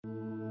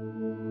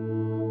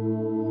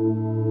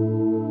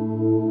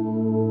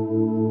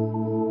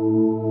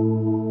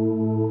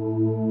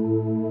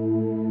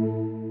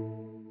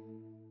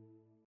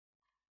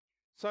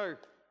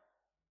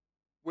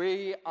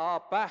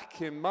are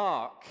back in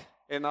Mark,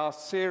 in our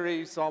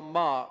series on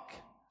Mark.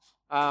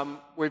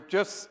 We've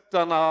just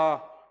done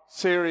our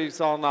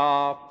series on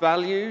our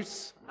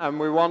values, and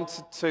we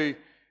wanted to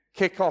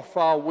kick off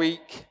our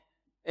week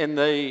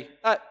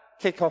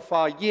kick off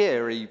our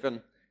year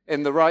even,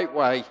 in the right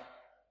way.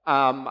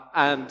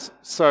 And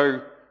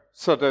so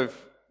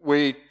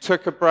we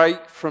took a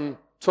break from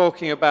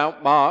talking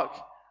about Mark,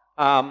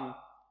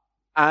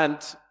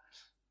 and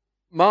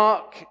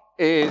Mark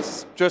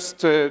is, just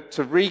to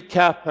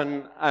recap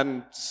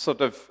and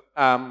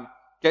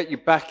get you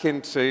back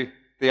into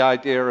the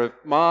idea of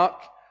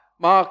Mark.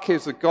 Mark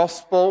is a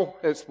gospel.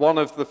 It's one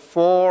of the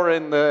four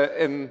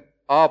in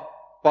our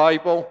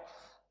Bible.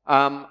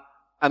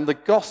 And the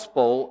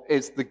gospel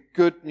is the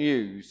good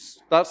news.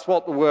 That's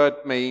what the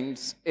word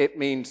means. It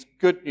means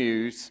good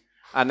news.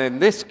 And in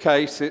this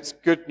case, it's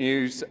good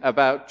news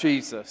about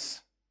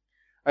Jesus.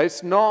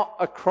 It's not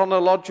a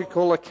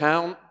chronological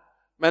account.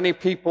 Many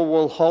people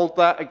will hold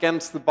that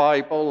against the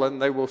Bible,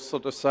 and they will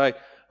sort of say,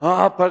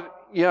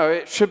 but,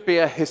 it should be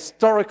a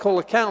historical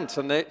account,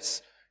 and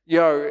it's,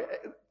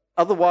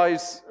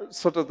 otherwise,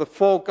 sort of the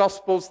four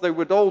Gospels, they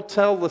would all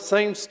tell the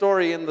same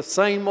story in the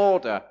same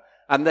order,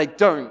 and they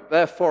don't.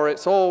 Therefore,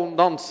 it's all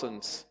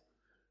nonsense.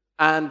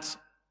 And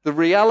the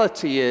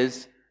reality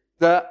is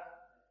that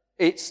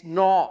it's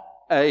not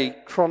a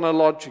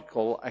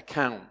chronological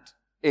account.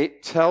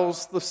 It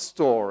tells the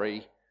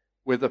story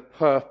with a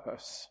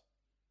purpose.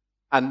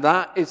 And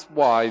that is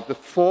why the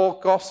four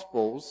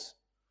Gospels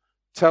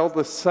tell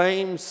the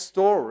same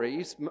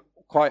stories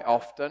quite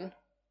often,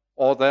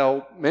 or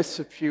they'll miss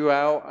a few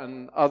out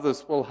and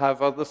others will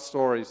have other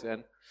stories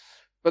in.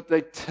 But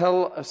they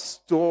tell a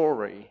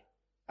story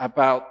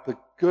about the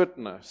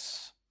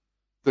goodness,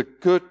 the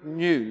good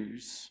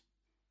news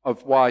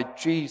of why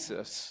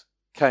Jesus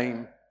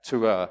came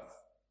to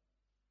earth.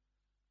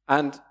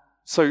 And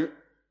so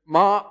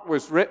Mark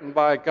was written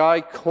by a guy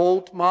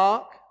called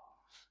Mark.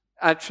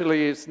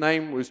 Actually, his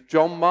name was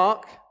John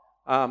Mark,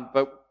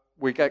 but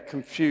we get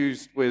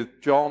confused with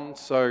John,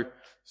 so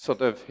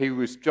he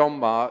was John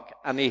Mark,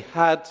 and he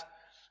had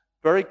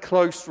very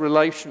close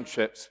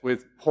relationships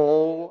with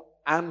Paul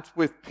and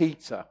with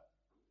Peter.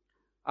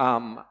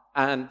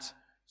 And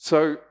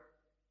so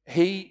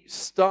he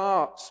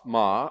starts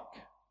Mark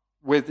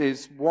with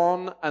his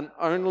one and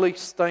only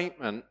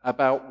statement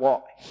about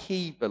what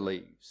he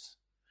believes.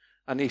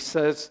 And he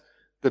says,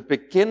 the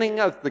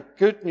beginning of the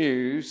good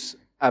news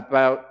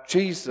about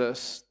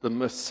Jesus, the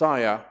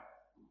Messiah,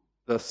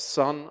 the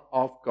Son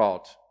of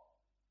God.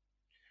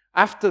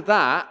 After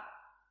that,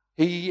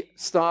 he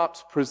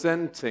starts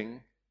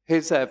presenting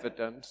his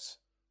evidence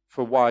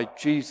for why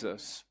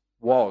Jesus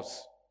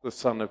was the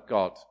Son of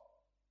God,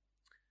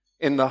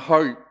 in the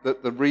hope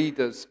that the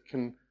readers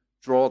can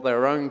draw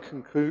their own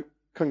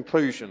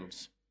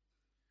conclusions.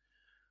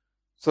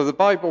 So the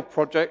Bible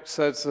Project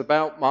says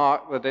about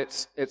Mark that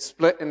it's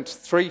split into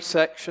three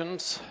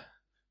sections.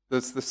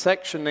 There's the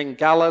section in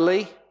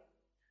Galilee,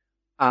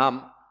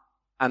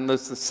 and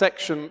there's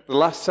the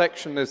last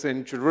section is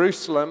in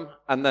Jerusalem,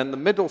 and then the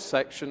middle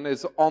section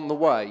is on the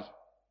way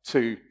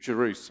to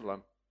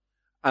Jerusalem.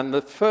 And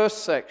the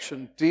first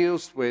section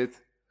deals with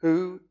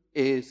who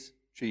is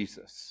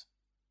Jesus.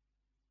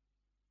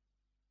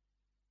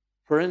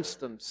 For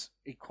instance,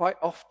 he quite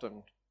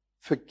often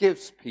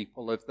forgives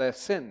people of their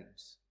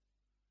sins.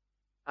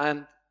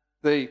 And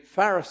the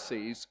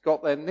Pharisees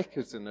got their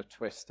knickers in a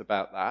twist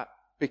about that,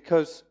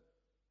 because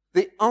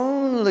the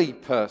only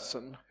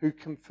person who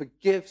can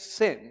forgive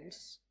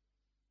sins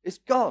is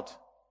God.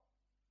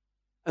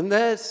 And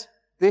there's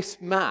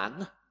this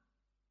man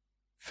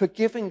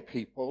forgiving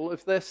people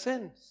of their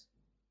sins.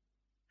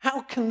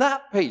 How can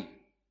that be?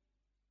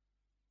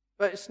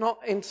 But it's not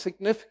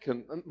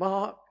insignificant that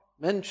Mark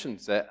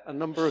mentions it a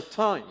number of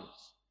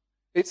times.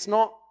 It's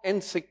not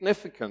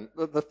insignificant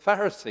that the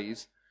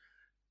Pharisees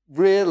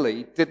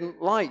really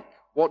didn't like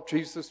what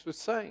Jesus was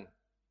saying.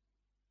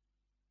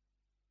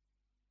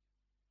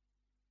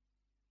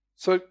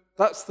 So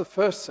that's the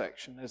first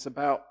section, is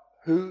about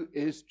who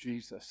is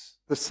Jesus.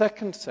 The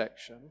second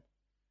section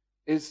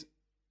is,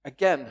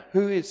 again,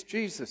 who is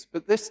Jesus?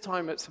 But this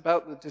time it's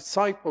about the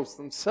disciples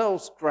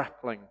themselves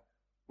grappling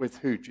with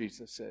who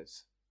Jesus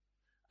is.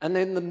 And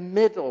in the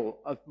middle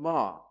of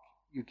Mark,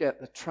 you get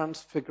the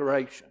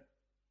transfiguration.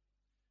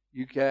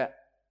 You get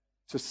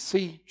to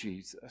see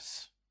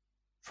Jesus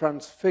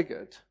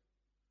transfigured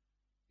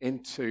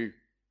into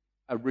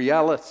a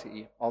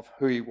reality of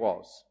who he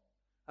was.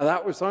 And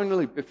that was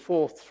only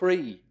before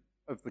three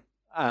of the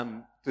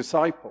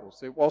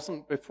disciples. It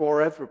wasn't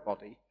before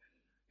everybody.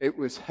 It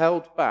was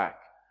held back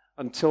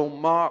until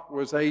Mark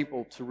was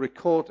able to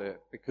record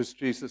it, because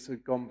Jesus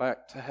had gone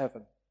back to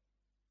heaven.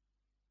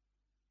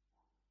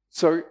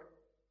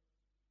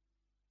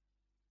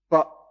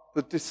 But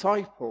the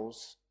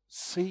disciples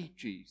see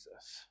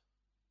Jesus,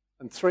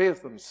 and three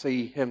of them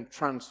see him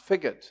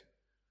transfigured,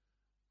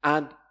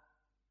 and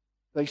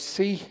they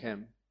see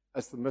him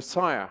as the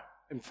Messiah.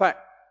 In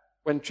fact,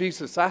 when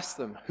Jesus asked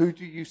them, who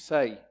do you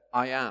say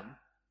I am?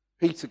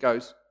 Peter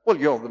goes, well,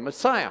 you're the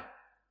Messiah.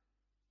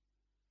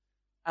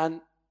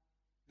 And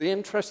the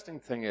interesting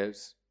thing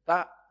is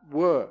that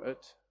word,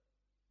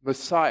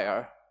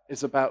 Messiah,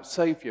 is about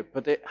Savior,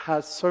 but it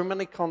has so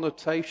many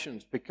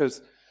connotations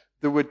because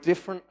there were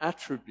different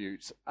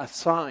attributes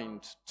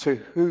assigned to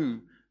who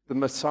the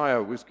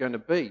Messiah was going to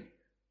be.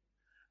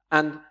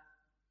 And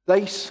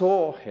they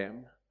saw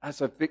him as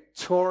a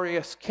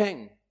victorious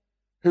king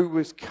who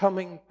was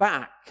coming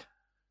back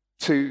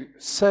to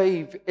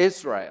save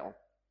Israel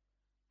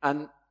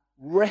and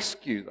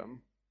rescue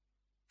them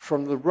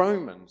from the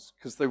Romans,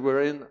 because they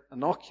were in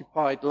an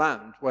occupied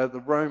land where the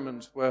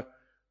Romans were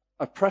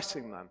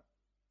oppressing them.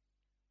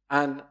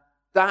 And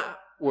that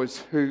was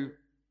who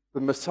the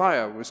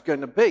Messiah was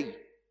going to be.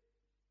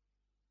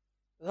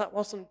 That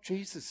wasn't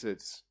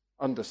Jesus'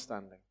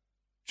 understanding.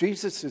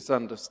 Jesus'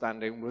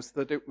 understanding was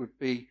that it would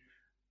be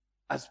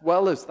as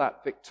well as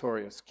that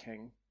victorious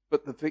king,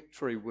 but the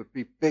victory would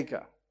be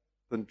bigger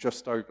than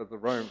just over the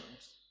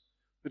Romans.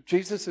 But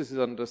Jesus'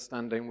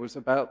 understanding was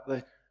about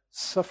the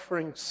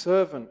suffering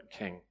servant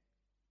king,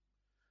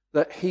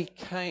 that he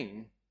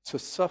came to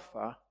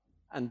suffer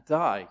and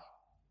die.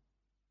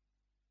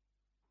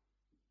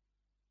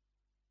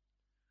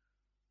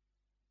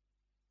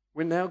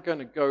 We're now going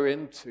to go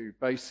into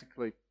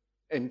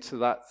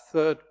that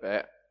third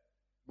bit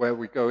where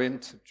we go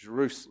into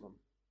Jerusalem.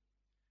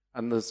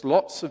 And there's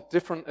lots of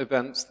different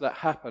events that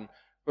happen,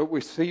 but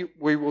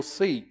we will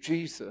see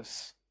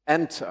Jesus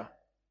enter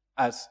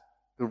as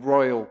the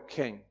royal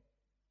king.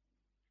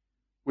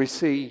 We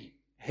see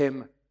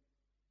him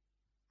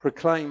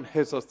proclaim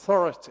his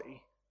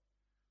authority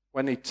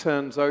when he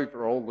turns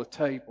over all the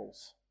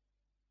tables.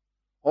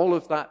 All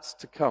of that's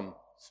to come.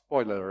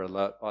 Spoiler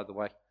alert, by the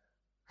way.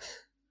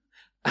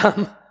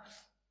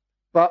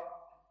 But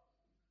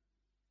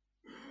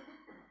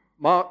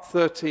Mark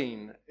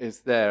 13 is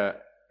there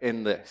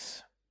in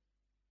this.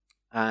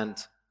 And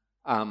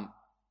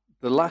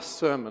the last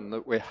sermon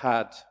that we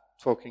had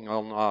talking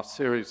on our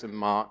series in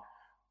Mark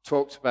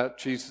talked about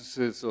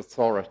Jesus'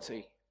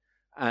 authority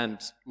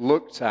and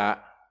looked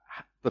at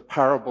the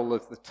parable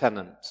of the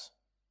tenants.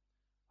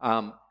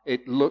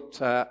 It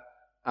looked at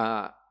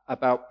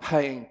about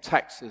paying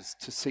taxes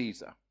to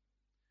Caesar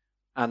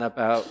and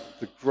about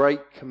the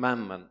great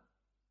commandment,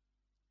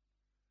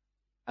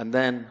 and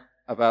then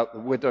about the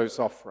widow's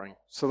offering.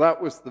 So that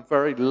was the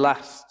very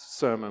last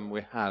sermon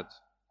we had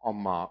on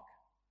Mark.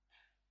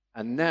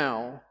 And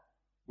now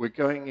we're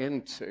going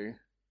into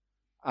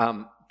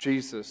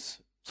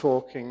Jesus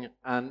talking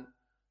and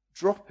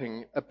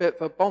dropping a bit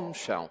of a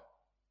bombshell.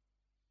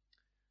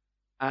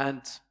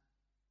 And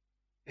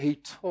he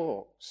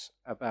talks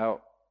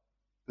about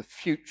the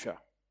future,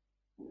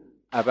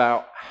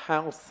 about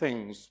how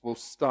things will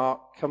start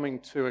coming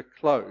to a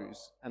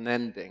close and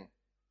ending.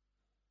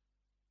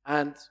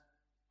 And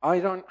I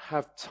don't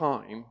have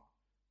time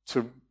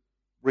to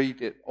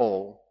read it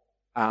all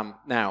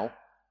now,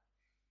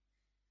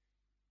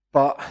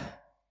 but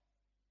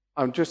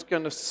I'm just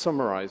going to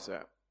summarize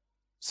it.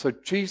 So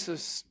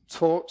Jesus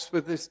talks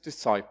with his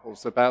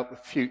disciples about the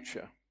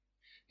future.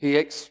 He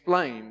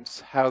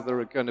explains how there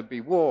are going to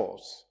be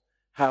wars,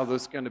 how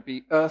there's going to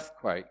be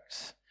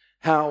earthquakes,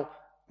 how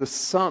the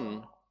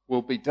sun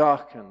will be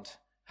darkened,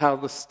 how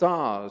the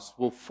stars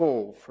will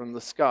fall from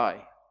the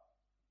sky.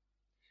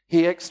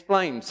 He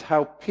explains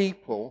how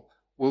people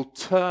will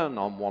turn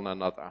on one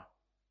another,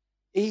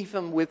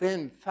 even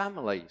within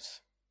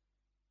families.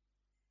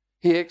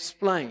 He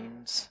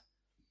explains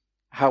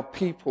how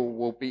people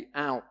will be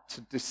out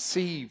to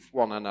deceive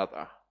one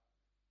another,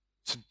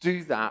 to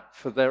do that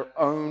for their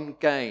own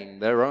gain,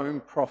 their own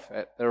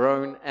profit, their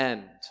own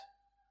end.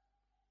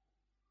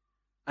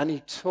 And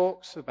he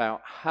talks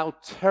about how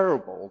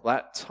terrible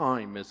that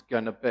time is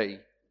going to be.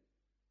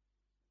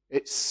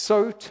 It's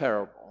so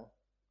terrible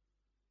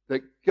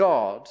that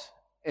God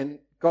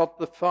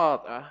the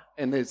Father,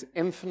 in his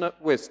infinite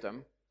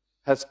wisdom,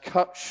 has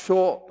cut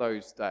short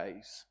those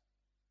days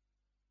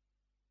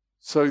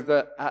so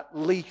that at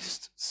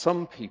least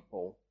some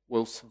people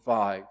will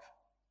survive.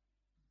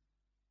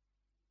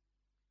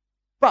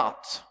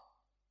 But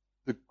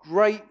the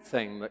great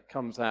thing that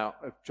comes out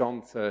of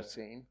John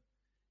 13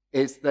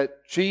 is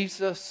that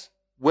Jesus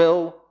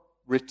will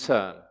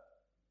return.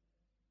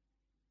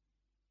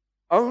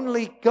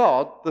 Only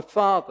God, the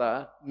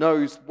Father,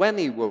 knows when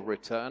he will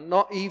return.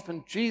 Not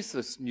even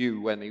Jesus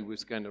knew when he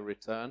was going to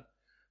return.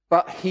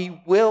 But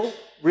he will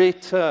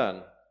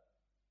return.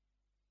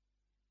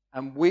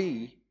 And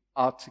we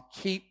are to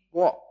keep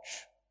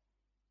watch.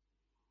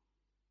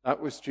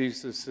 That was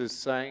Jesus'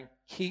 saying,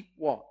 keep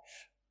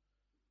watch.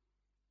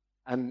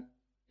 And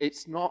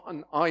it's not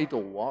an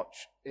idle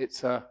watch,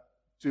 it's a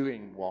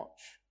doing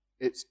watch.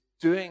 It's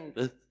doing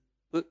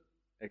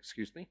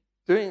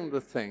doing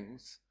the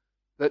things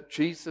that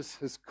Jesus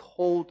has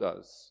called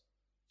us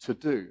to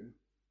do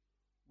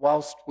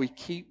whilst we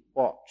keep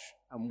watch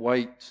and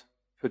wait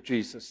for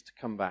Jesus to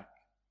come back.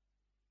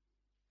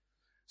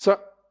 So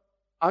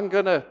I'm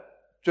going to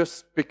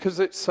because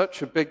it's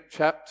such a big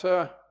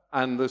chapter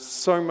and there's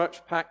so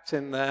much packed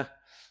in there,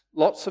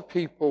 lots of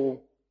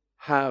people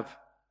have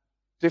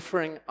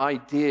differing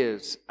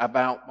ideas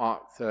about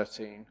Mark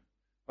 13.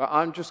 But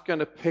I'm just going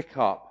to pick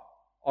up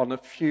on a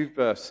few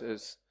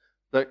verses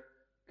that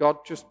God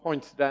just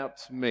pointed out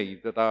to me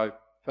that I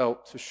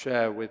felt to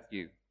share with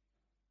you.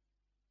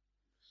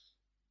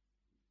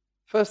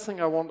 First thing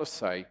I want to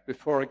say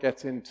before I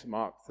get into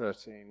Mark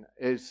 13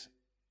 is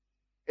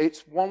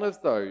it's one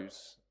of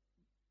those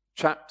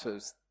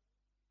chapters,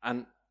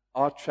 and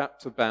our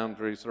chapter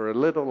boundaries are a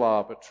little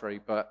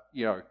arbitrary, but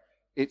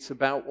it's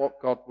about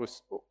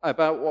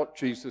what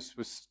Jesus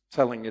was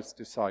telling his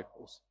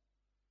disciples.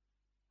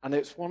 And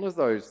it's one of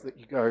those that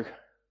you go,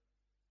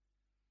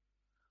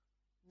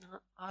 no,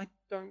 I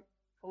don't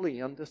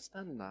fully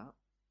understand that.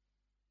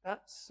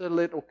 That's a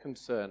little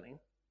concerning.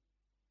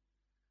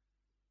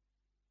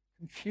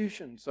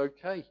 Confusion's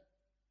okay.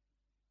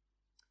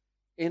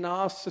 In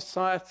our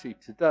society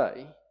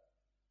today,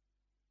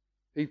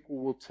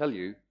 people will tell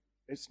you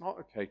it's not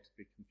okay to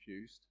be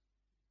confused,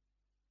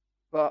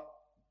 but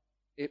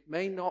it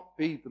may not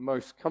be the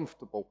most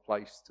comfortable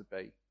place to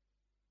be.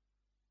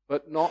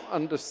 But not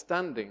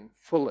understanding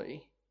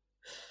fully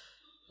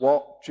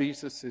what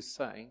Jesus is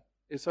saying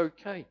is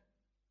okay.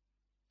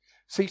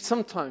 See,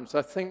 sometimes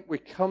I think we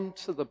come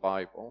to the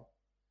Bible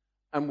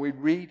and we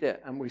read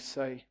it and we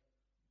say,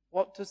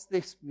 what does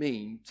this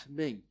mean to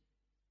me?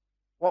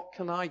 What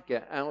can I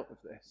get out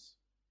of this?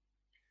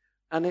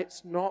 And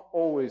it's not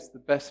always the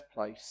best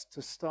place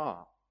to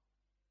start.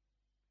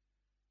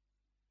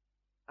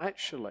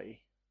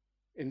 Actually,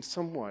 in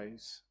some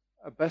ways,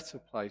 a better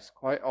place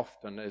quite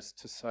often is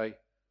to say,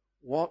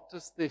 what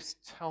does this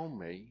tell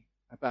me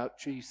about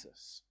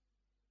Jesus?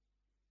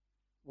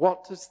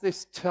 What does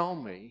this tell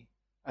me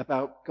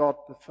about God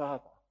the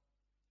Father?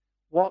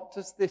 What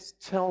does this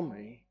tell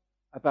me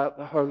about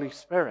the Holy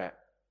Spirit?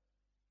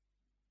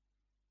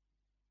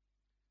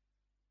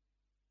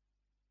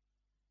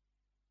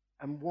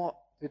 And what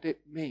did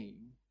it mean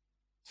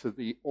to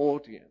the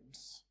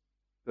audience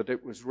that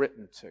it was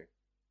written to?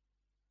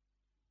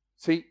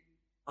 See,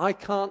 I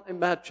can't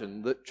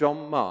imagine that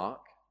John Mark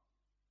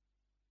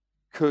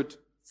could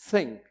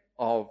think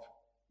of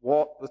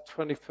what the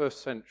 21st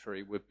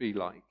century would be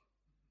like,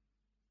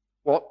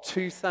 what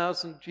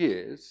 2,000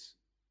 years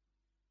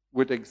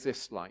would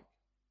exist like.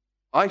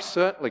 I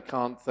certainly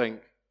can't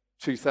think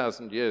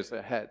 2,000 years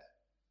ahead.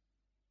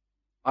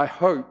 I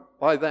hope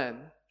by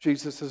then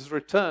Jesus has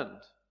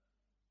returned.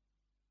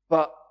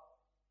 But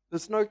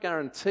there's no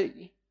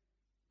guarantee,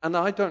 and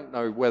I don't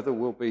know whether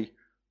we'll be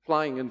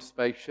flying in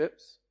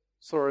spaceships.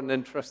 Saw an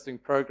interesting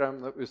program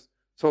that was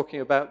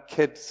talking about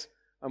kids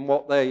and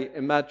what they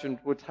imagined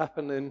would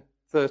happen in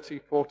 30,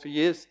 40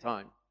 years'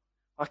 time.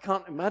 I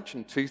can't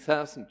imagine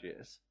 2,000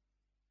 years.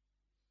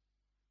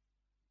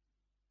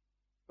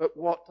 But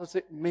what does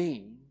it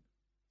mean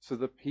to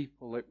the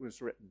people it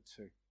was written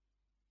to?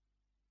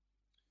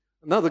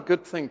 Another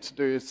good thing to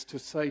do is to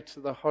say to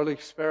the Holy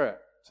Spirit,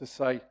 to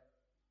say,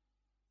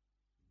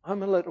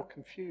 I'm a little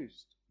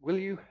confused. Will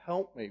you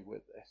help me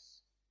with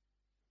this?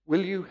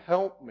 Will you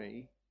help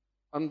me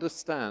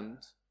understand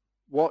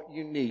what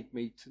you need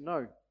me to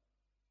know?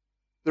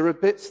 There are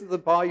bits of the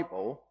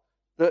Bible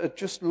that are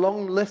just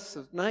long lists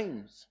of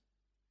names.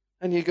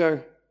 And you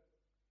go,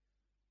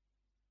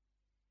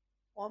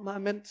 what am I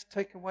meant to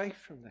take away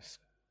from this?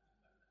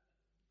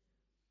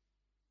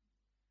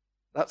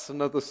 That's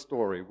another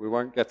story. We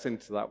won't get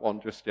into that one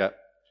just yet.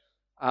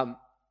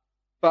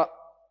 But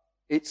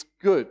it's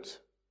good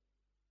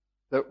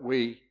that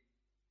we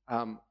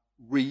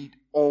read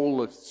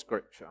all of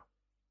Scripture,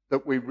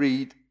 that we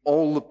read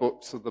all the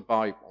books of the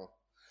Bible,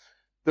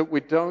 that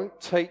we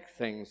don't take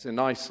things in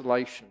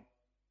isolation.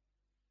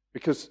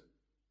 Because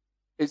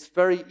it's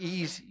very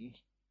easy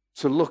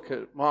to look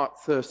at Mark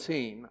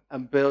 13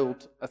 and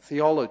build a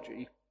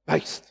theology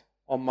based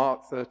on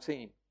Mark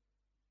 13.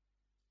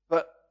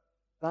 But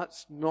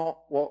that's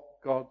not what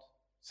God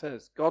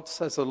says. God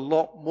says a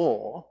lot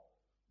more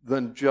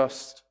than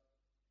just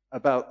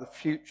about the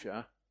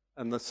future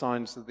and the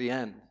signs of the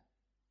end.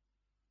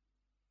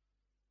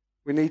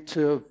 We need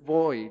to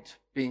avoid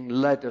being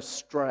led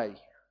astray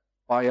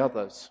by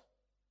others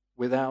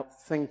without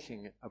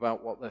thinking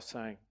about what they're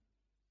saying.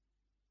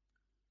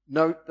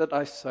 Note that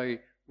I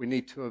say we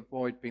need to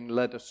avoid being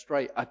led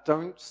astray. I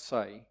don't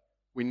say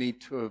we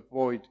need to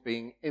avoid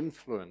being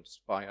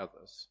influenced by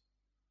others.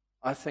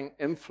 I think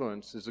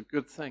influence is a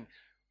good thing.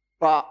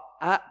 But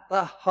at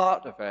the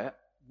heart of it,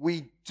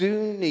 we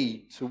do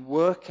need to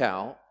work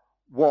out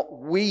what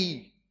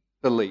we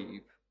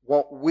believe,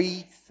 what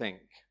we think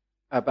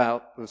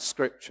about the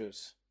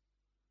Scriptures.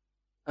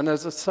 And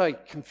as I say,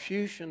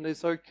 confusion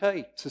is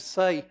okay. To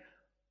say,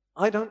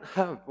 I don't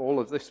have all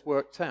of this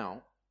worked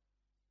out.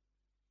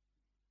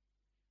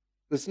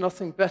 There's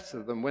nothing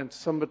better than when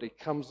somebody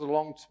comes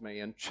along to me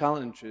and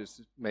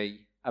challenges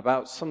me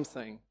about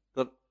something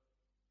that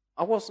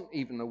I wasn't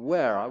even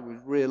aware I was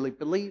really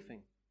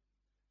believing.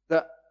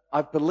 That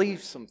I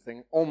believe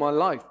something all my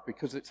life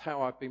because it's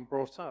how I've been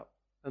brought up.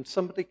 And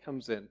somebody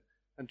comes in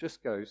and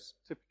just goes,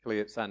 typically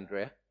it's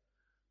Andrea,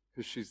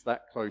 because she's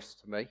that close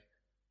to me.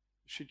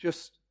 She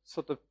just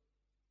sort of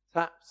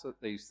taps at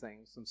these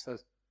things and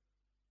says,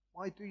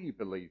 why do you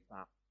believe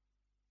that?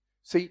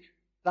 See,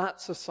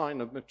 That's a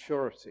sign of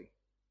maturity.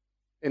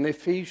 In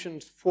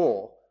Ephesians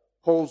 4,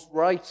 Paul's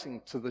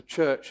writing to the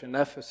church in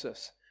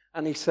Ephesus,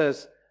 and he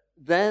says,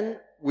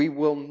 "Then we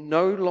will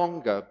no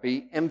longer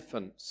be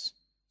infants,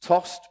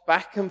 tossed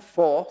back and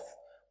forth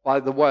by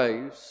the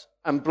waves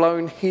and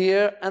blown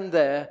here and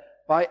there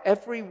by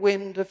every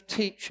wind of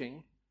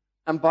teaching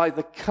and by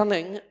the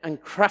cunning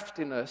and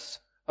craftiness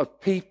of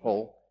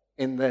people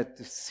in their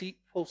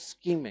deceitful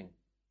scheming.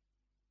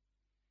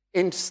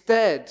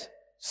 Instead,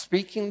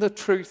 speaking the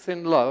truth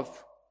in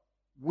love,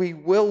 we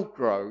will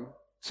grow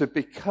to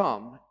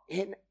become,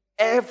 in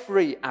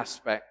every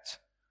aspect,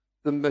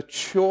 the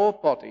mature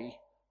body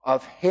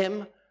of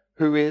Him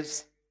who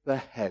is the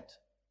head.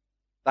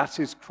 That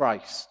is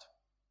Christ."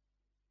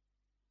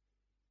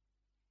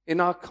 In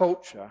our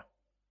culture,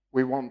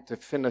 we want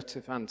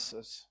definitive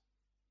answers.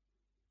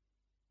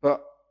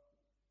 But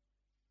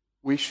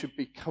we should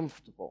be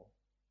comfortable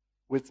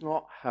with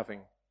not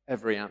having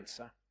every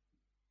answer.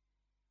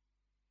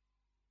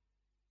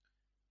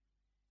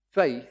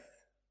 Faith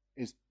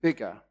is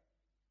bigger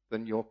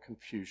than your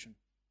confusion.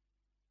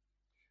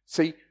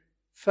 See,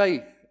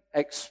 faith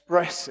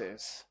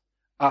expresses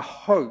a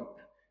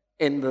hope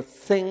in the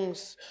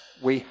things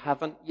we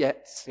haven't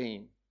yet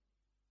seen.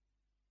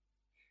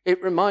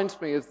 It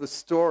reminds me of the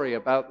story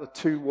about the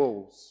two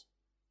wolves.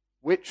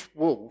 Which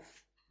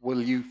wolf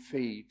will you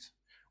feed?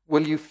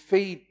 Will you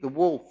feed the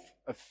wolf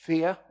of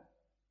fear?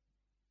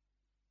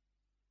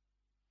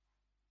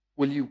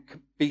 Will you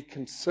be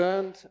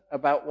concerned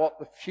about what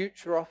the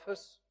future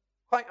offers?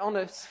 Quite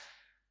honest,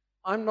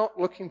 I'm not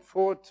looking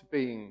forward to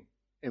being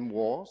in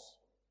wars.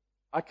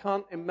 I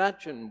can't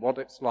imagine what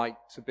it's like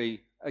to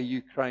be a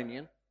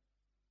Ukrainian.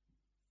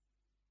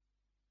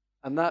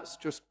 And that's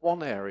just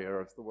one area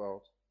of the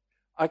world.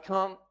 I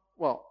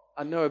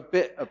know a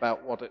bit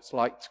about what it's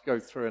like to go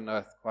through an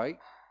earthquake.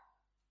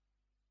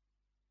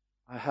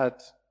 I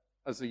had,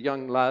 as a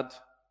young lad,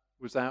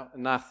 was out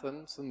in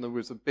Athens and there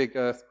was a big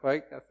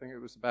earthquake. I think it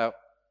was about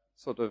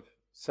sort of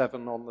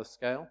 7 on the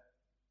scale.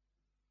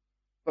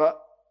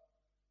 But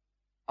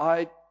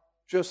I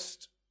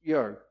just,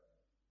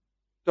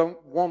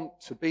 don't want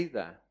to be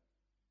there.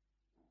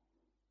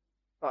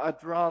 But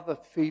I'd rather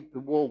feed the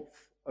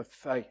wolf of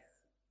faith.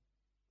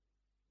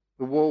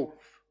 The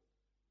wolf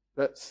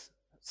that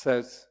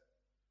says,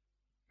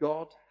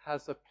 God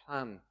has a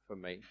plan for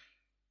me,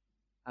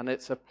 and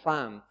it's a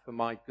plan for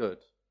my good.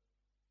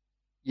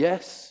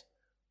 Yes,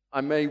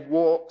 I may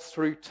walk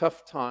through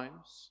tough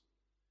times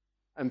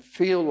and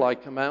feel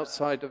like I'm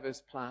outside of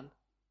His plan,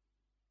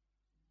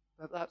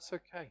 but that's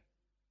okay.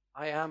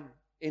 I am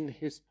in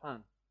His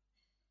plan.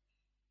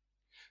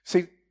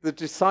 See, the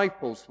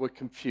disciples were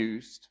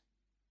confused,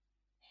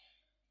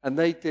 and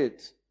they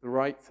did the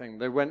right thing.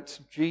 They went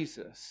to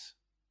Jesus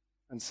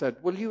and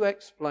said, "Will you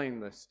explain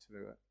this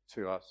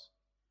to us?"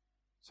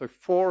 So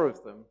 4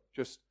 of them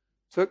just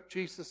took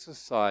Jesus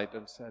aside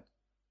and said,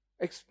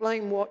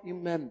 "Explain what you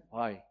meant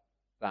by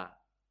that."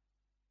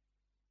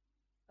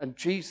 And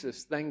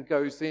Jesus then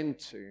goes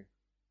into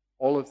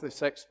all of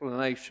this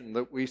explanation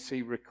that we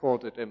see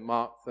recorded in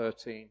Mark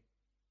 13.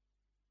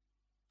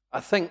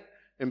 I think,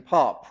 in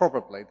part,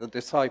 probably, the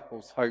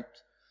disciples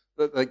hoped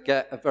that they'd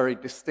get a very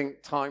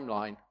distinct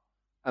timeline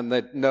and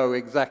they'd know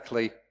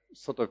exactly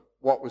sort of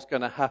what was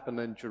going to happen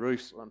in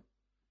Jerusalem.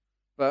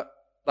 But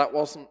that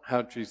wasn't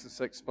how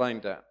Jesus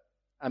explained it.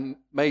 And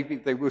maybe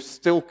they were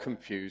still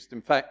confused.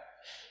 In fact,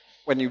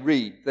 when you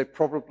read, they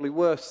probably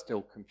were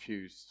still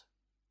confused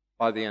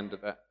by the end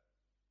of it.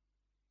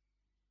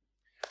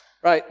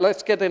 Right,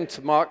 let's get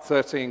into Mark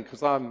 13,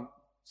 because I'm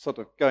sort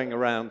of going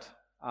around,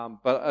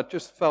 but I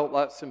just felt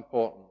that's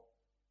important.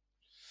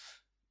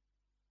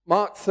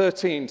 Mark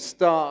 13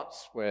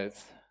 starts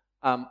with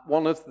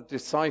one of the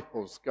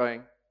disciples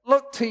going,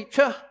 "Look,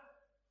 teacher,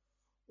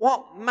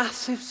 what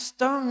massive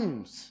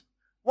stones,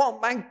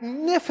 what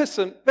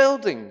magnificent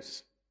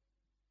buildings."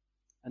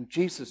 And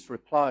Jesus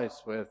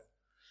replies with,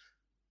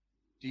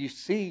 "Do you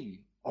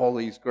see all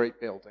these great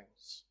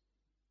buildings?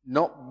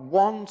 Not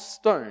one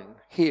stone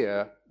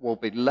here will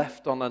be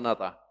left on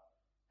another.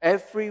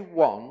 Every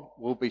one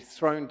will be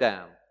thrown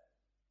down."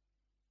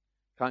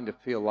 Kind of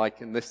feel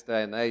like in this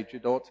day and age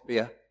it ought to be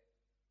a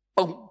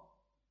boom,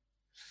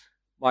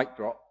 mic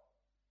drop.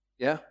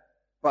 Yeah?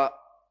 But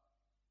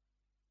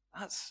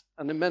that's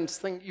an immense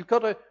thing. You've got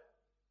to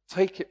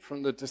take it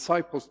from the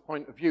disciples'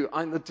 point of view.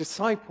 And the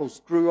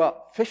disciples grew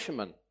up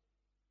fishermen.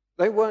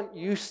 They weren't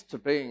used to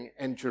being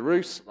in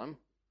Jerusalem.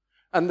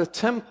 And the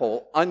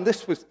temple, and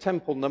this was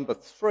temple number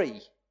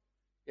 3,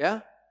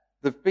 yeah?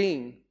 There've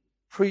been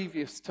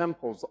previous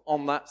temples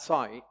on that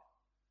site,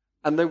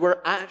 and they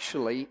were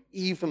actually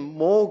even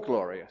more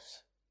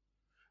glorious.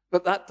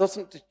 But that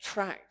doesn't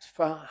detract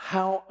for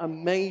how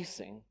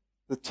amazing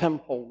the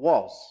temple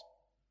was.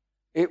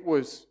 It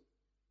was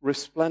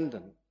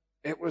resplendent.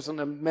 It was an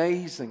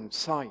amazing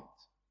sight.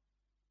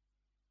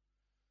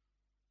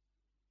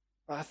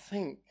 But I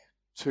think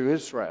to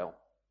Israel,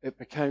 it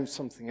became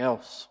something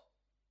else.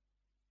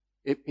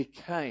 It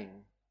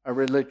became a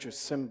religious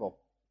symbol.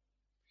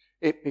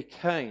 It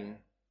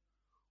became,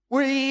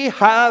 "We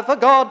have a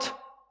God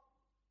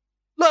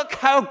Look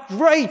how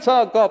great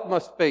our God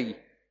must be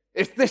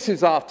if this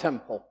is our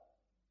temple.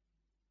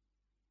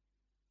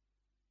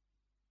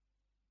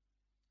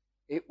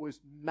 It was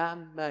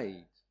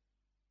man-made.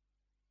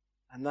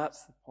 And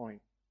that's the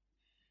point.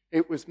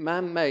 It was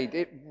man-made.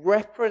 It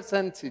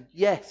represented,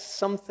 yes,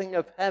 something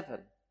of heaven,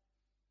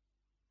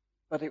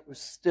 but it was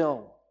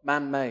still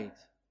man-made.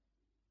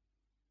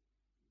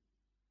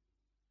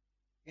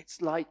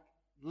 It's like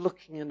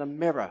looking in a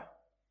mirror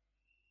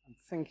and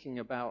thinking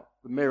about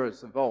the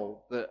mirrors of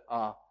old that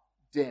are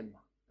dim,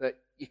 that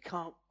you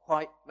can't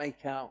quite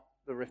make out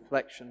the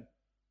reflection,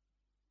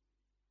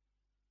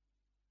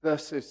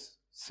 versus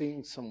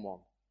seeing someone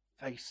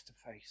face to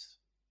face,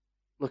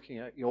 looking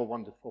at your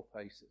wonderful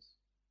faces.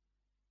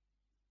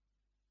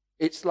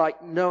 It's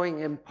like knowing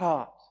in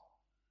part,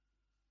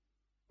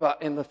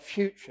 but in the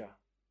future,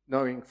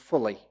 knowing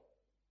fully.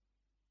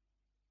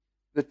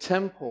 The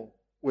temple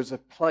was a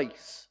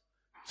place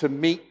to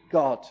meet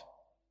God,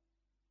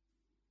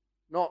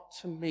 not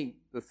to meet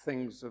the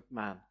things of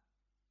man.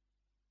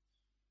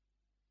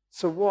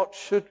 So what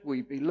should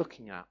we be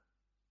looking at?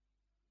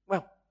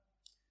 Well,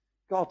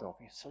 God,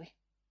 obviously.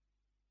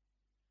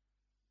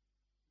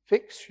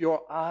 Fix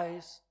your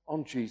eyes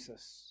on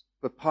Jesus,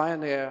 the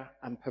pioneer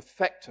and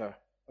perfecter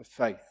of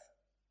faith.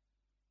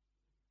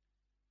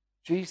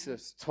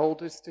 Jesus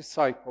told his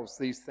disciples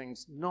these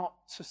things not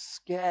to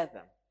scare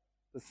them,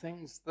 the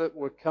things that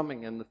were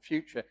coming in the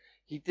future.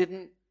 He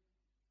didn't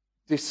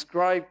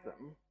describe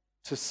them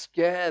to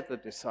scare the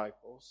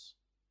disciples,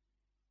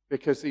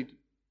 because he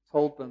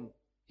told them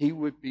he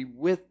would be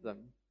with them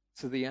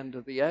to the end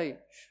of the age.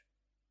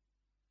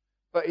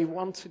 But he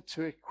wanted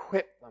to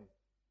equip them.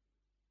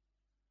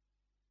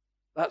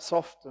 That's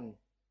often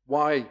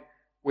why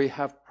we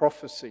have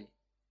prophecy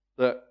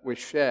that we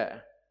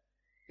share,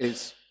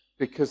 is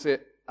because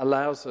it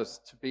allows us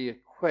to be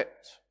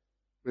equipped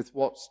with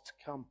what's to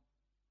come.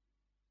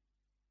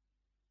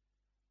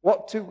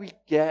 What do we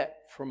get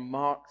from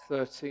Mark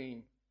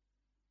 13?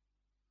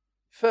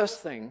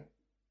 First thing,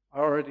 I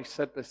already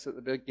said this at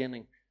the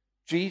beginning,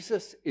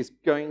 Jesus is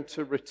going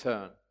to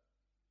return.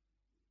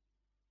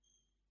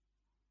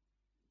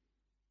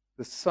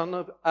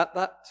 At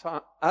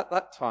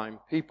that time,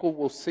 people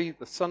will see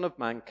the Son of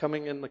Man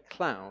coming in the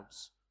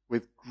clouds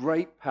with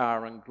great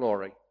power and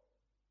glory.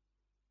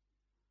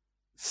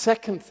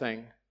 Second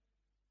thing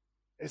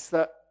is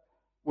that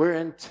we're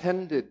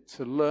intended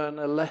to learn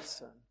a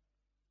lesson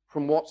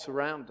from what's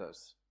around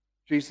us.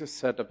 Jesus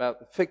said about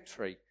the fig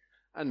tree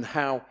and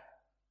how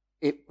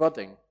it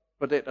budding,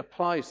 but it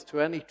applies to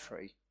any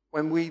tree.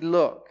 When we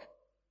look,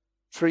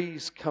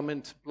 trees come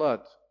into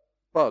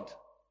bud,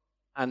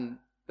 and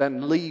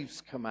then leaves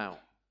come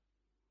out.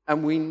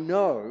 And we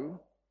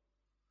know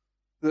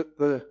that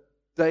the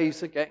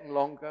days are getting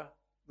longer,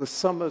 the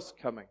summer's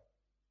coming.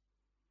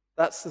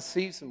 That's the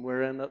season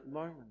we're in at the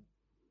moment.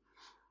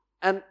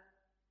 And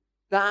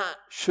that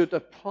should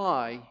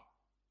apply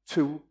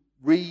to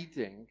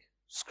reading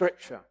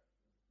Scripture.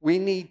 We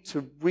need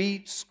to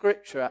read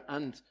Scripture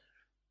and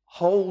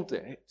hold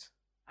it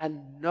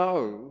and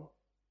know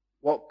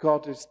what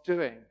God is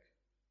doing.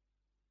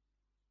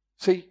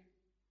 See,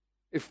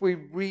 if we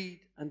read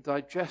and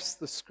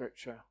digest the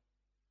Scripture,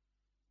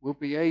 we'll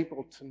be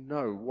able to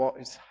know what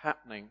is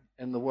happening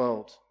in the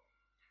world.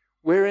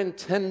 We're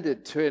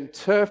intended to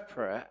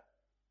interpret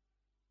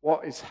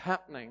what is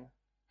happening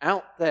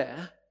out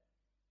there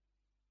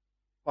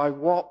by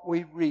what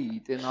we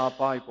read in our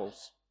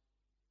Bibles.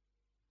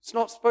 It's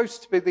not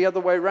supposed to be the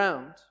other way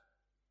around.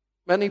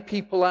 Many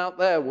people out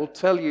there will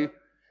tell you,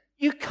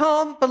 you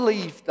can't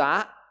believe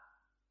that.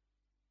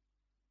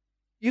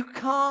 You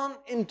can't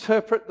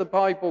interpret the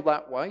Bible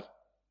that way.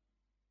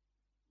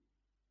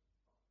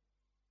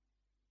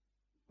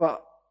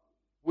 But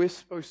we're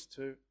supposed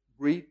to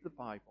read the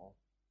Bible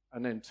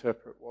and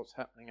interpret what's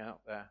happening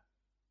out there.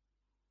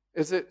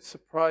 Is it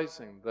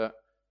surprising that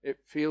it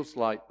feels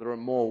like there are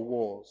more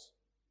wars?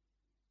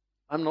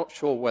 I'm not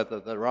sure whether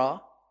there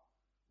are.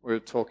 We were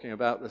talking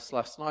about this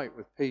last night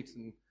with Pete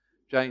and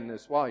Jane,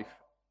 his wife,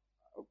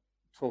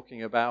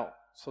 talking about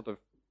sort of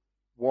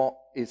what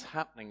is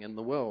happening in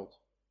the world.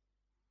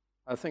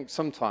 I think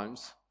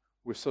sometimes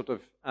we sort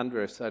of,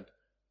 Andrea said,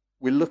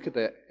 we look at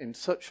it in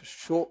such a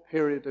short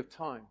period of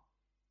time.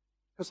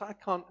 Because I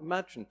can't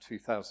imagine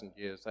 2,000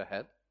 years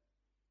ahead.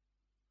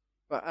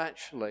 But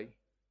actually,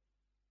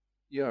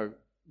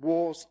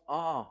 wars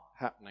are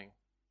happening.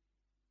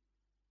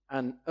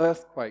 And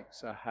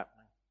earthquakes are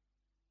happening.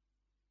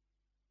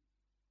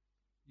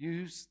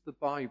 Use the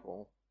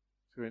Bible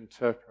to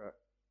interpret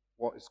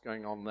what is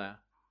going on there.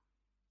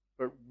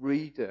 But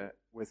read it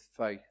with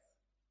faith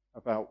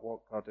about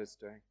what God is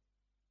doing.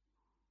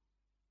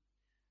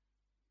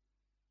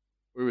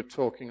 We were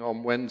talking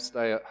on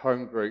Wednesday at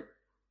home group,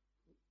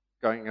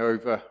 going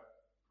over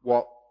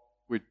what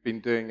we'd been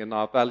doing in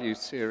our value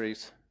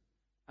series.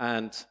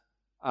 And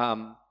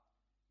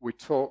we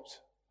talked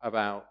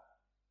about,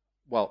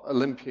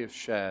 Olympia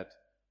shared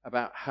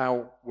about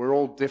how we're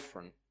all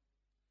different,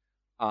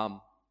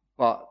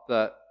 but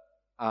that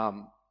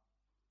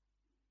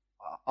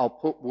I'll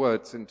put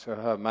words into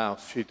her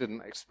mouth. She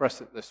didn't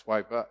express it this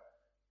way, but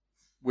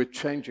we're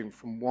changing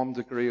from one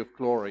degree of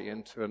glory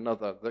into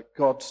another, that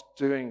God's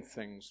doing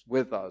things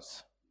with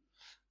us.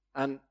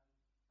 And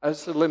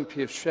as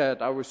Olympia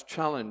shared, I was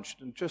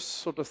challenged and just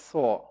sort of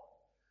thought,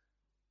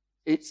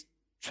 it's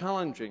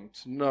challenging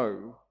to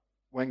know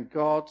when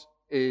God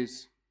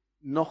is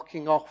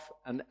knocking off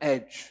an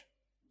edge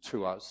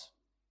to us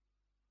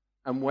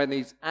and when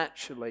he's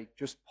actually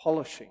just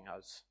polishing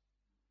us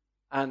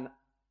and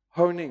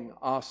honing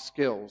our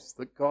skills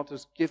that God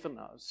has given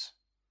us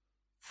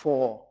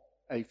for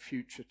a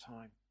future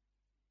time.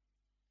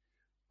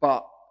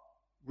 But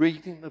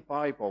reading the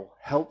Bible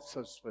helps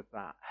us with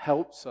that,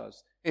 helps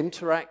us.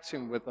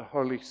 Interacting with the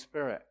Holy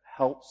Spirit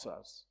helps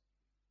us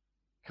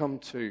come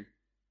to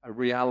a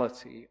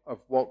reality of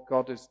what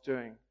God is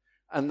doing.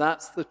 And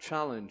that's the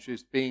challenge,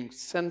 is being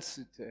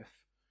sensitive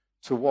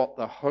to what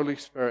the Holy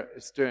Spirit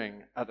is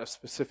doing at a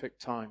specific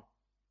time.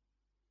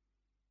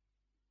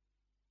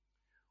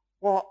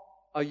 What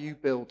are you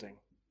building?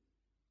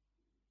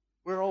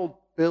 We're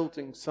all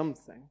building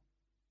something.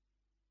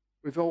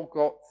 We've all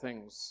got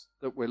things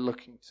that we're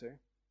looking to.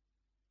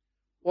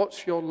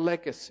 What's your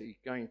legacy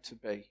going to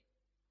be?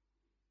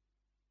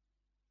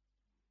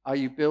 Are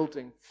you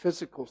building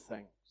physical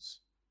things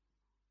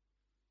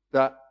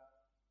that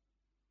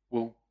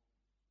will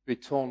be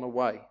torn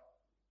away,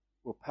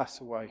 will pass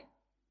away?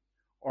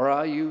 Or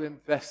are you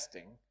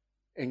investing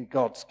in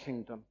God's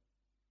kingdom?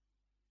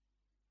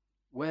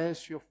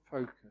 Where's your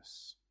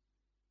focus?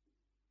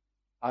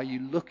 Are you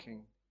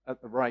looking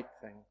at the right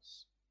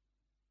things?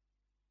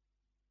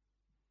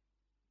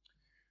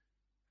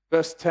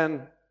 Verse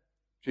 10,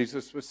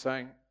 Jesus was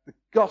saying, the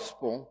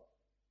gospel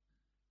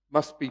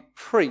must be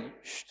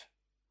preached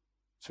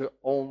to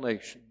all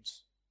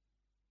nations.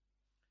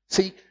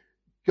 See,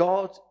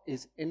 God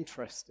is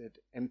interested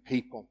in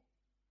people.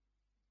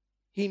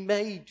 He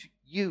made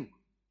you.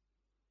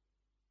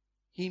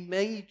 He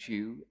made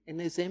you in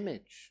his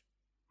image.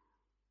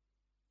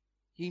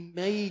 He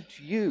made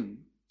you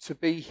to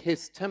be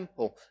his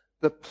temple,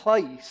 the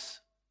place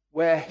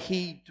where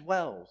he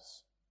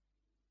dwells.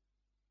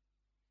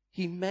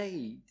 He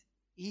made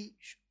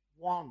each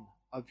one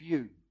of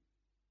you.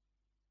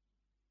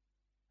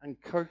 And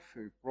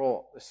Kofu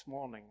brought this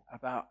morning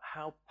about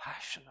how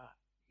passionate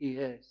he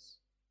is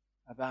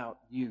about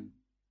you.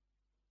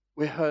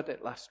 We heard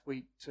it last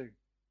week too.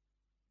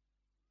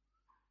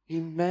 He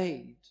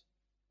made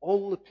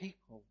all the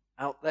people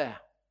out there,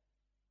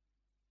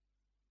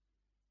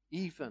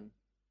 even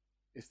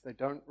if they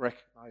don't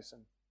recognize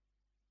him.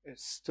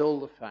 It's still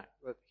the fact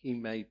that he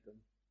made them.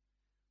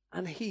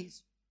 And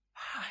he's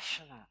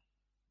passionate,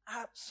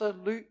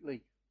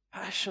 absolutely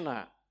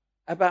passionate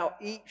about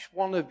each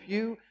one of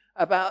you,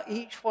 about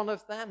each one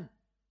of them.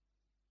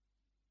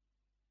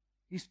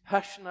 He's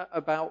passionate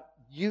about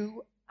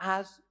you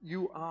as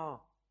you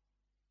are.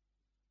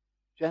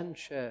 Jen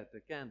shared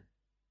again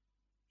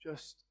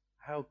just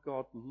how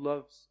God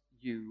loves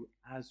you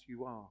as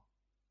you are.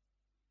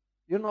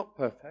 You're not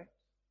perfect,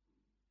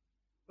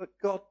 but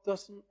God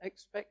doesn't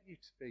expect you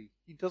to be.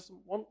 He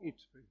doesn't want you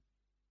to be.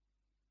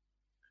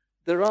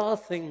 There are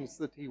things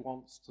that he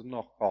wants to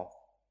knock off.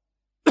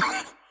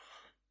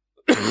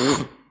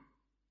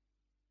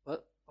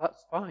 But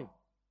that's fine.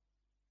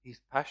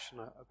 He's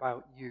passionate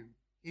about you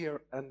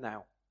here and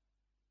now.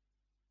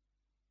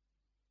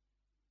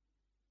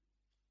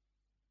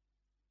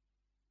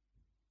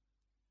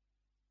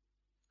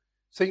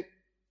 See,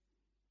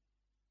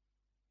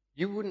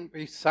 you wouldn't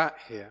be sat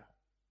here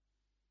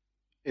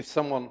if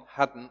someone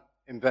hadn't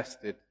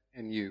invested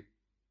in you.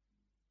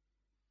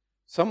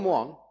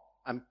 Someone,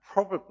 and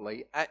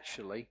probably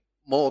actually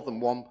more than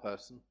one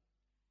person,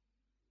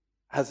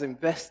 has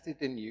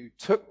invested in you,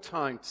 took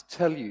time to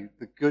tell you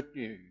the good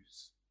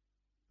news,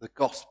 the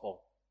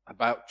gospel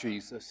about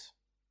Jesus,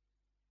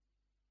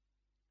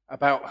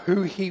 about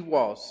who he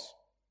was,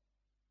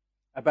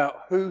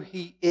 about who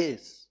he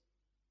is,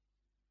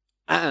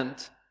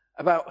 and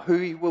about who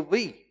he will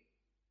be.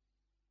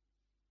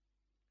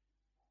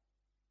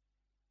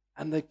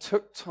 And they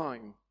took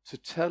time to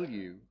tell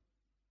you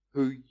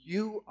who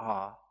you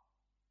are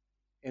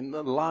in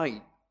the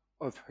light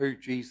of who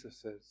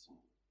Jesus is.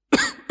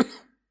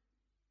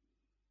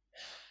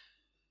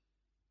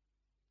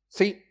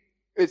 See,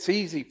 it's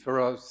easy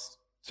for us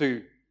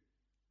to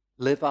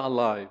live our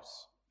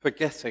lives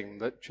forgetting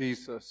that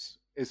Jesus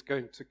is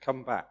going to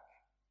come back.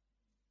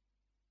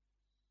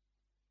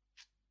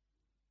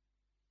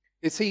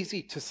 It's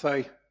easy to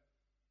say,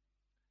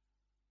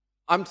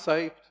 I'm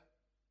saved.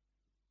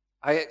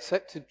 I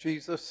accepted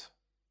Jesus.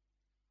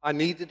 I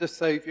needed a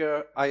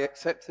Savior. I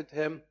accepted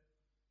him.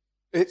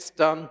 It's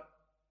done.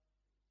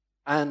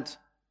 And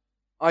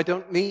I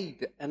don't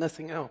need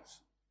anything else.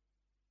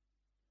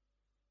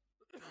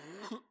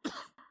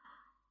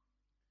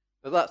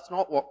 But that's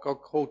not what God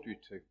called you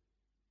to.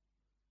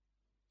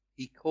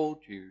 He called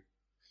you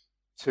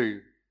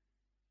to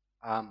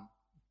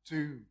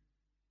do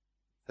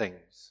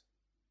things.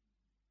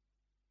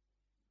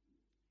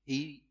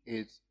 He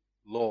is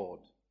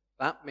Lord.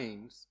 That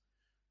means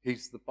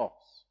he's the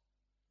boss.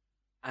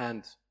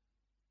 And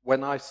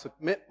when I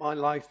submit my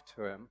life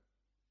to him,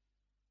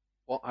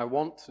 what I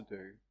want to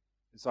do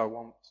is I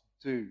want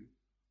to do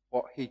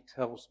what he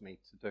tells me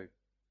to do.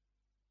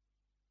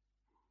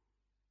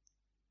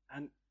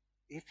 And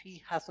if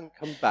he hasn't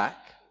come back,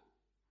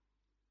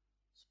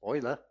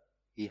 spoiler,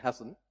 he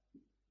hasn't.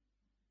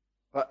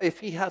 But if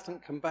he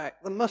hasn't come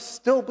back, there must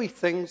still be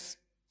things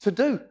to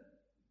do.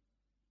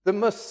 There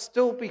must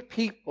still be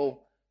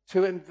people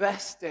to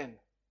invest in,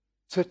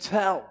 to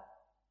tell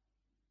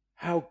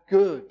how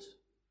good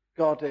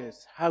God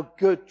is, how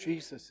good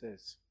Jesus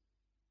is.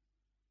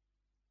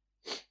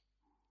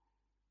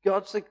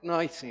 God's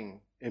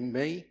igniting in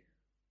me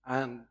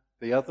and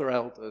the other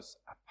elders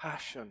a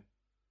passion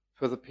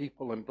for the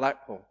people in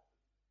Blackpool.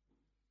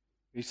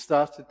 He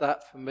started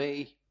that for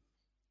me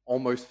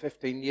almost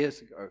 15 years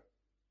ago.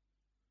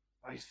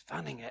 But he's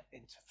fanning it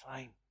into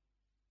flame.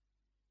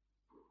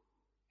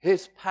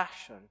 His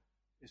passion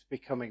is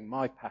becoming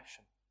my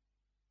passion.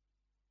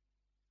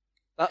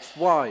 That's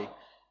why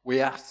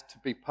we asked to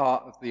be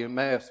part of the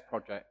Emmaus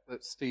project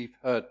that Steve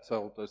Hurd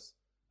told us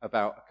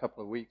about a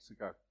couple of weeks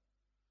ago.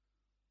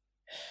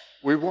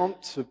 We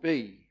want to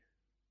be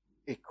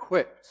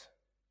equipped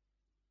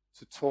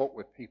to talk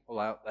with people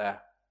out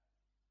there.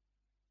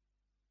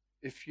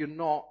 If you're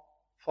not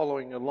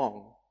following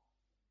along,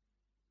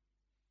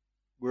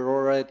 we're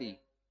already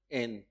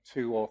in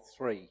 2 or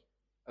 3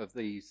 of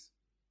these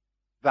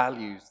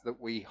values that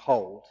we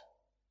hold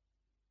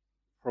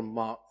from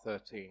Mark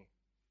 13.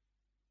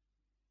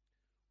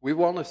 We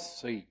want to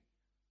see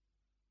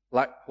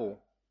Blackpool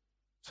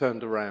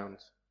turned around.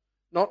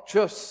 Not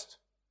just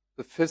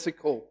the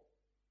physical,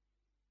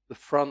 the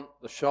front,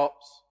 the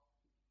shops,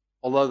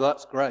 although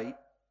that's great.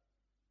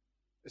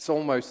 It's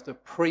almost a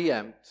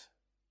preempt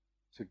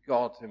to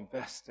God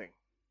investing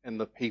in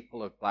the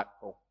people of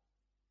Blackpool.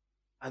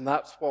 And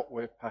that's what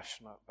we're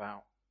passionate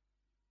about,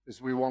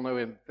 is we want to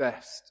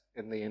invest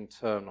in the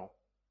internal.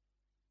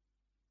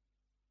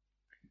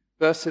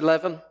 Verse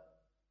 11,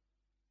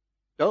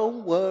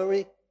 don't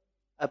worry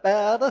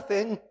about a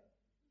thing.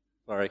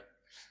 Sorry,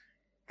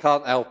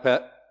 can't help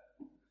it.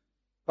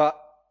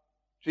 But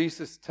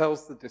Jesus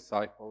tells the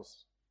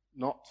disciples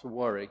not to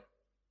worry,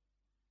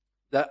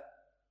 that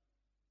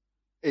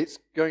it's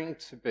going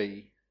to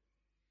be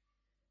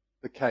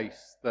the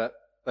case that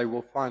they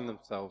will find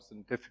themselves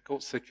in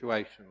difficult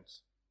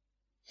situations.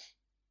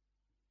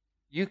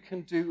 You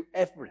can do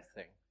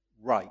everything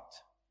right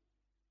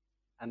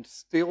and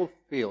still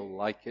feel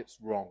like it's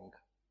wrong,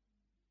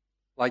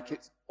 like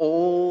it's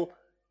all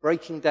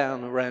breaking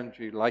down around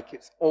you, like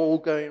it's all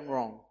going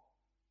wrong.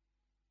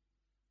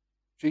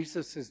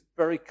 Jesus is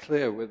very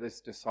clear with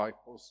his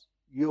disciples.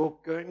 You're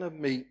going to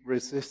meet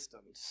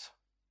resistance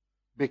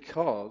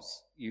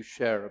because you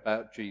share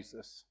about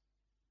Jesus.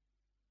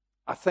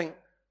 I think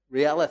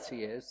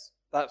reality is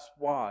that's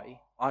why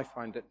I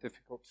find it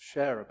difficult to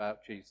share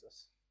about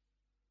Jesus.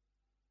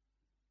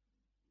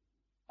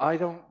 I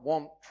don't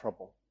want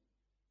trouble.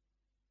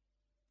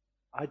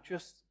 I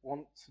just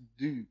want to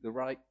do the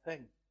right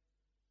thing.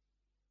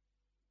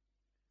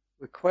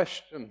 The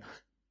question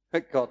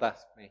that God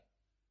asked me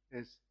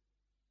is,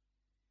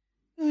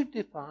 who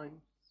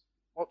defines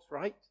what's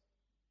right?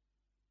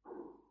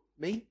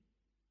 Me?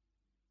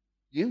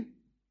 You?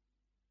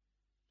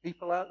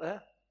 People out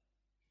there?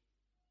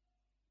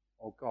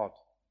 Or God?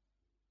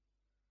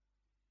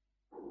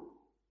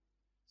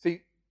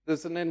 See,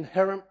 there's an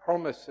inherent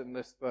promise in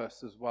this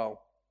verse as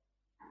well,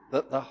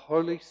 that the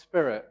Holy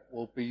Spirit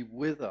will be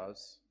with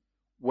us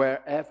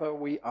wherever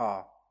we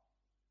are.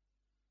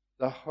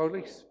 The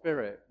Holy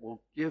Spirit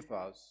will give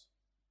us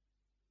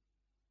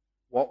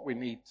what we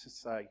need to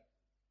say.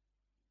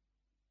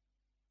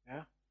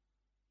 Yeah?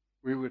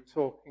 We were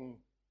talking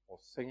or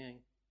singing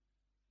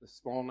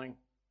this morning.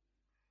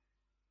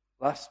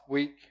 Last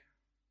week,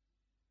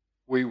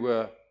 we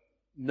were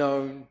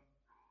known,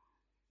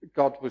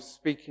 God was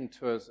speaking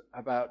to us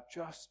about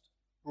just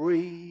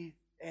breathe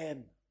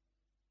in.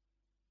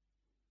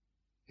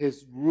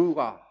 His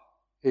ruach,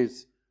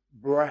 his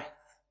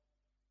breath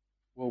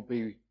will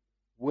be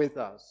with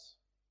us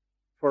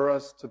for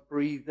us to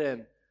breathe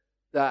in,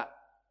 that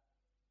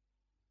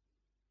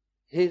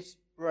his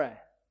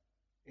breath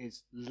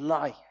is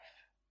life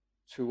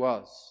to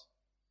us.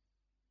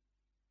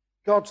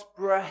 God's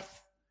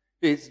breath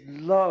is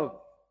love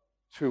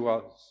to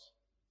us.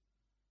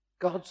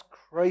 God's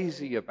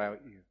crazy about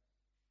you.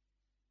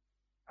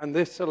 And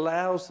this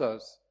allows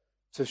us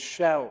to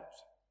shout,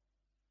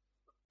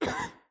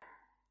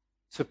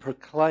 to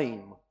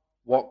proclaim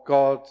what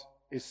God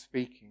is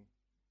speaking,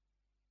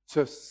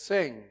 to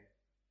sing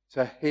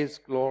to his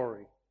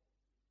glory.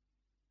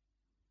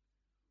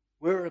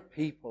 We're a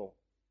people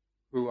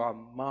who are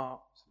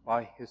marked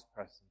by his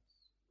presence.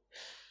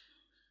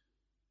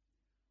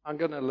 I'm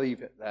going to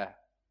leave it there.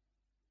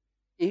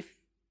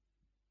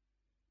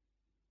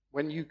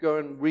 When you go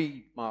and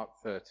read Mark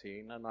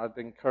 13, and I'd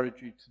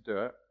encourage you to do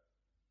it,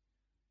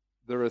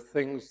 there are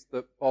things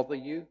that bother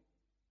you,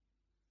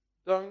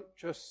 don't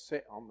just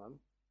sit on them.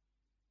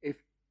 If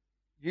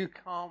you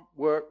can't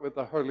work with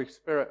the Holy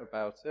Spirit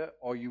about it,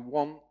 or you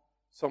want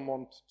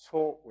someone to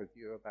talk with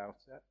you about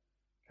it,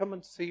 come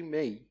and see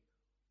me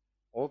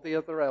or the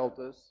other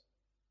elders,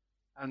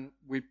 and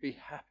we'd be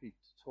happy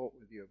to talk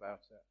with you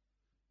about it.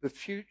 The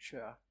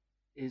future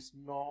is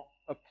not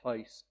a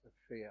place of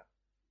fear.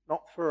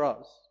 Not for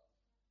us.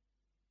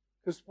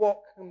 Because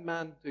what can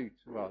man do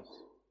to us?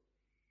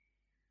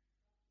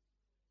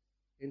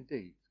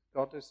 Indeed,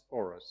 God is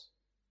for us.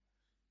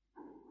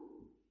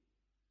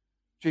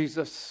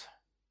 Jesus,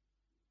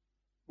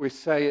 we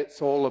say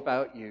it's all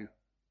about you.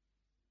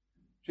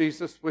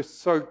 Jesus, we're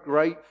so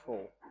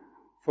grateful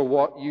for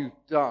what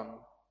you've done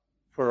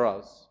for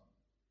us.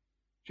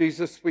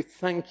 Jesus, we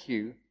thank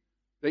you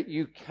that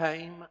you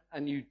came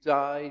and you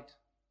died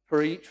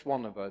for each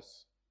one of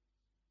us,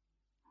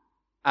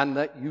 and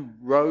that you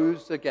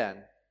rose again.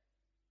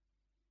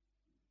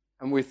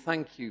 And we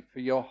thank you for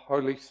your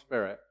Holy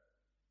Spirit,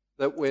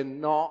 that we're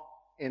not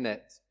in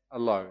it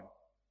alone.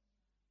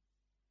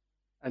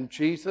 And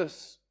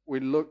Jesus,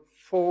 we look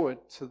forward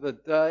to the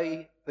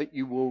day that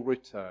you will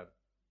return,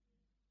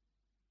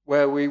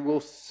 where we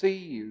will see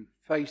you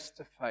face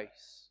to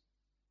face,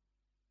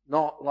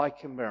 not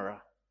like a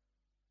mirror.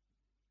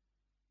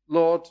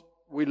 Lord,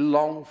 we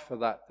long for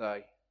that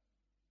day.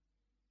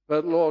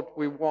 But Lord,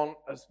 we want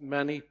as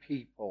many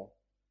people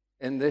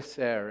in this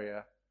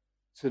area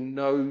to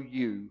know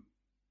you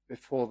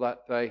before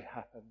that day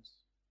happens.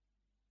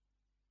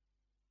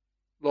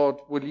 Lord,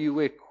 will you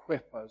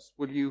equip us?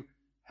 Will you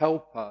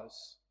help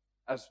us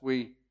as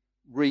we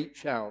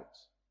reach out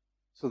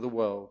to the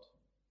world,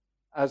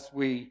 as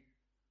we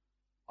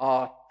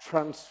are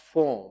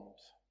transformed?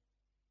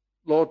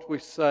 Lord, we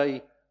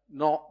say,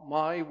 not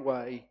my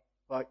way,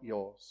 but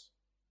yours.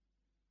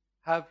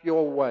 Have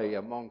your way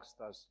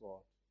amongst us,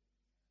 Lord.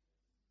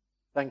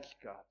 Thank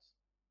you, God.